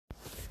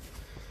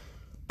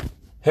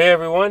Hey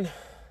everyone,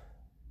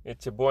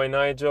 it's your boy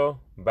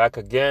Nigel back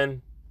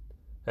again.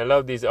 I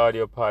love these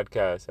audio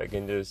podcasts. I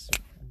can just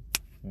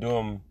do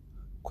them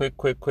quick.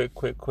 I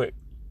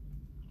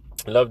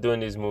love doing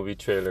these movie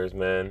trailers,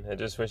 man. I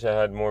just wish I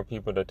had more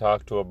people to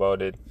talk to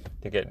about it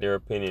to get their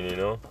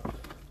opinion.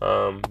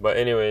 But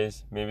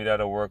anyways, maybe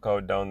that'll work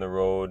out down the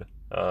road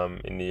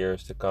in the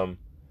years to come.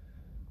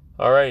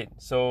 All right,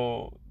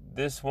 so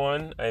this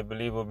one I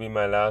believe will be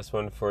my last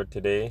one for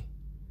today.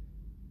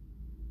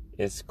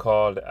 It's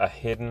called A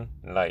Hidden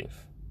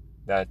Life.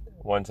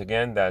 Once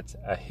again, that's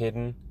A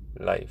Hidden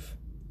Life.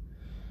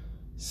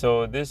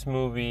 So this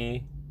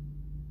movie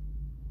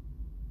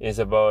is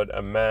about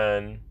a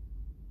man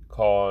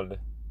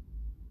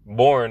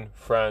born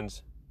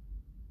Franz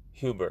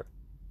Huber,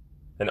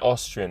 an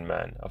Austrian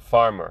man, a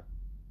farmer.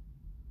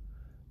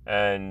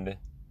 And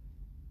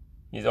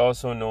he's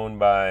also known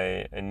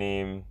by a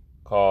name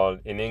called,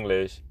 in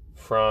English,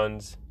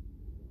 Franz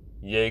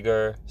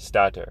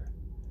Jägerstätter.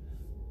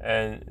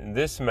 And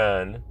this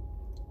man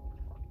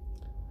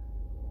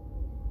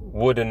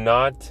would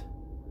not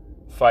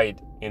fight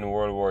in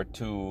World War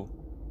II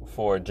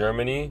for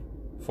Germany,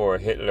 for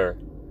Hitler.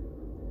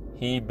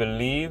 He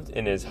believed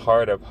in his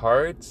heart of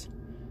hearts,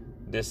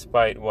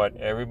 despite what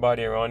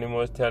everybody around him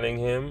was telling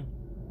him,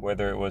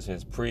 whether it was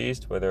his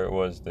priest, whether it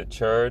was the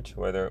church,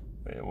 whether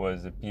it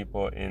was the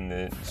people in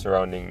the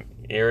surrounding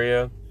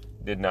area,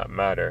 did not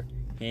matter.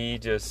 He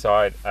just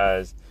saw it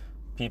as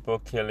people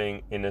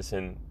killing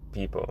innocent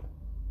people.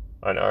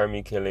 An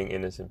army killing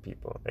innocent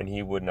people, and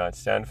he would not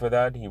stand for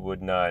that. He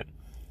would not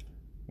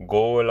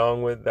go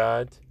along with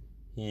that.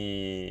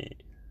 He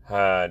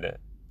had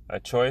a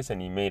choice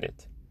and he made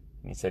it.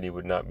 He said he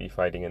would not be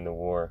fighting in the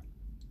war.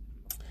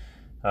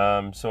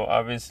 So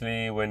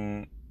obviously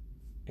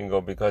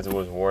because it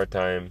was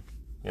wartime,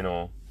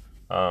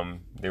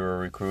 they were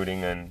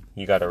recruiting and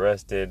he got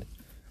arrested.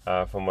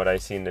 From what I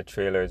see in the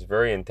trailer, it's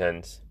very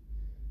intense.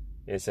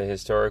 It's a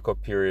historical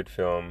period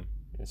film.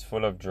 It's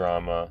full of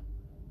drama.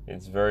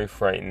 It's very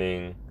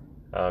frightening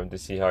to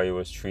see how he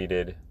was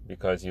treated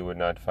because he would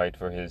not fight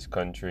for his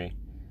country,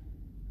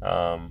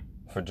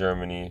 for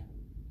Germany,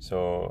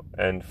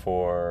 and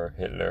for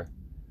Hitler.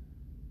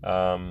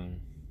 Oh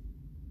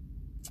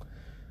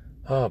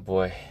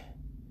boy.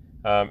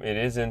 It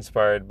is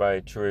inspired by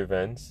true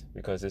events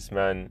because this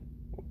man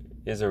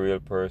is a real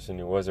person.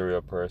 He was a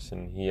real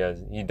person. He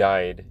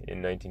died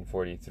in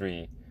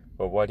 1943,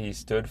 but what he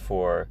stood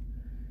for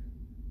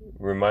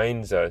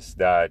reminds us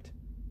that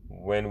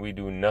when we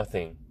do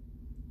nothing,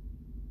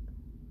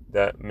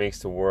 that makes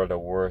the world a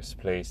worse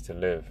place to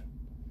live.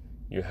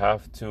 You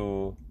have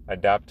to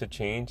adapt to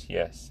change,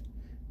 yes.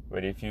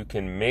 But if you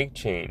can make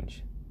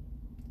change,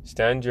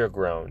 stand your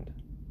ground,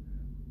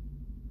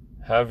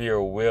 have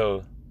your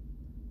will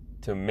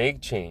to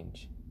make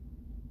change,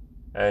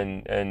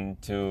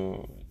 and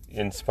to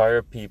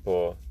inspire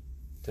people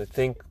to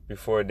think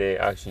before they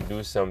actually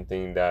do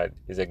something that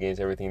is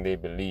against everything they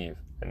believe.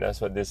 And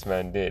that's what this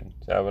man did.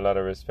 So I have a lot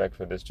of respect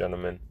for this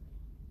gentleman.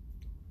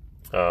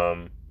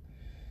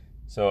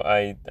 So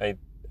I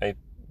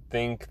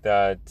think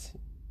that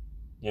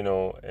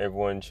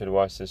everyone should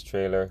watch this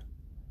trailer.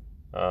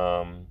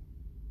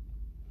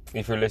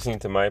 If you're listening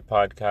to my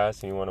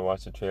podcast and you want to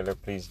watch the trailer,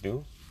 please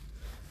do.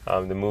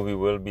 The movie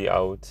will be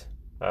out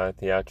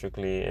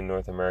theatrically in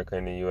North America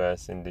and the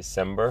US in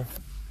December.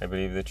 I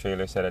believe the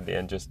trailer said at the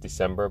end just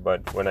December,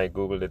 but when I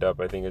googled it up,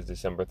 I think it's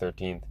December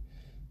 13th.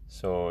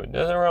 So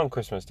just around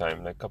Christmas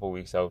time, like a couple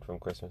weeks out from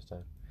Christmas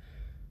time.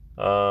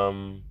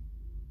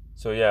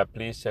 So yeah,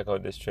 please check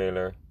out this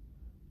trailer.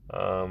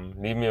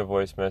 Leave me a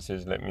voice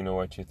message. Let me know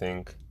what you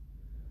think.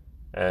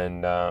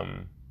 And,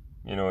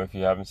 if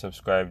you haven't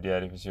subscribed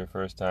yet, if it's your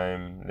first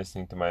time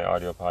listening to my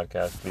audio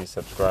podcast, please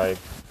subscribe.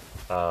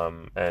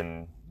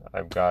 And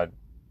I've got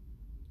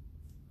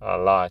a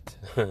lot,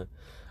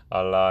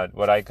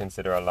 what I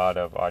consider a lot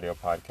of audio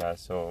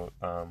podcasts. So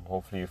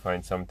hopefully you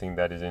find something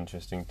that is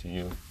interesting to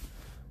you.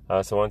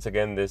 So once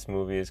again, this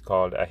movie is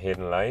called A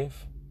Hidden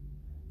Life.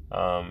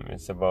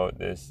 It's about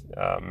this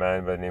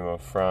man by the name of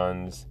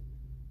Franz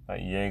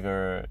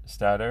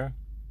Jägerstätter,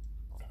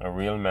 a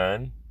real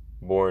man,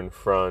 born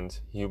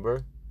Franz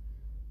Huber.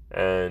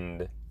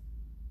 And,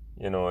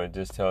 it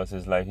just tells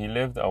his life. He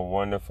lived a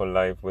wonderful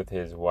life with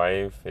his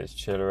wife, his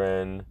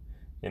children.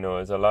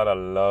 There's a lot of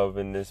love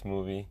in this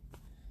movie.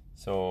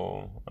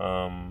 So,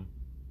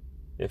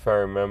 if I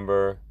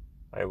remember,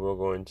 I will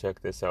go and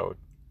check this out.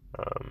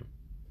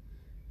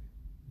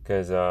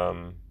 Because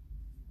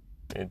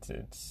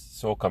it's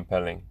so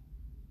compelling.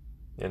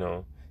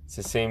 It's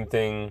the same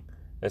thing.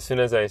 As soon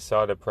as I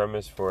saw the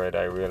premise for it,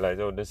 I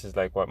realized, this is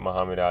like what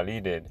Muhammad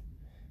Ali did.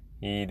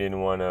 He didn't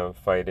want to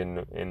fight in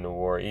the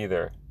war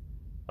either.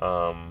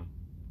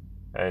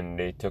 And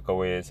they took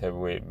away his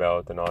heavyweight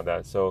belt and all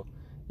that. So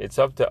it's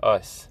up to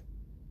us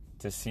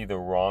to see the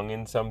wrong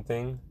in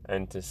something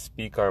and to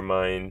speak our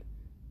mind,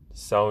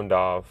 sound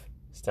off,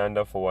 stand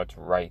up for what's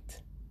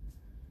right.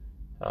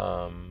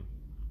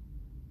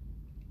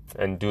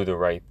 And do the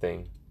right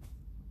thing.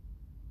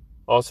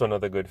 Also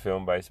another good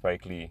film by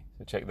Spike Lee.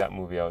 So check that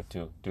movie out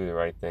too. Do the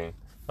Right Thing.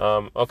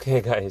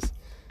 Okay, guys.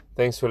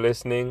 Thanks for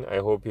listening. I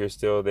hope you're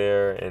still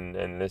there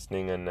and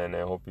listening, and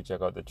I hope you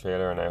check out the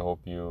trailer, and I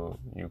hope you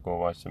go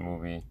watch the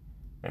movie.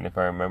 And if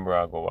I remember,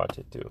 I'll go watch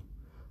it too.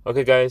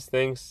 Okay, guys.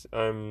 Thanks.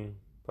 I'm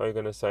probably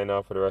gonna sign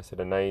off for the rest of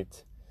the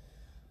night.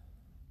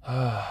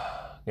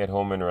 Get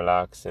home and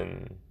relax,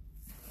 and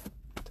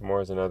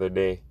tomorrow's another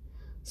day.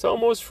 It's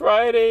almost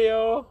Friday,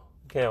 yo.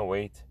 Can't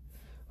wait.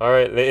 All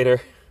right,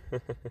 later.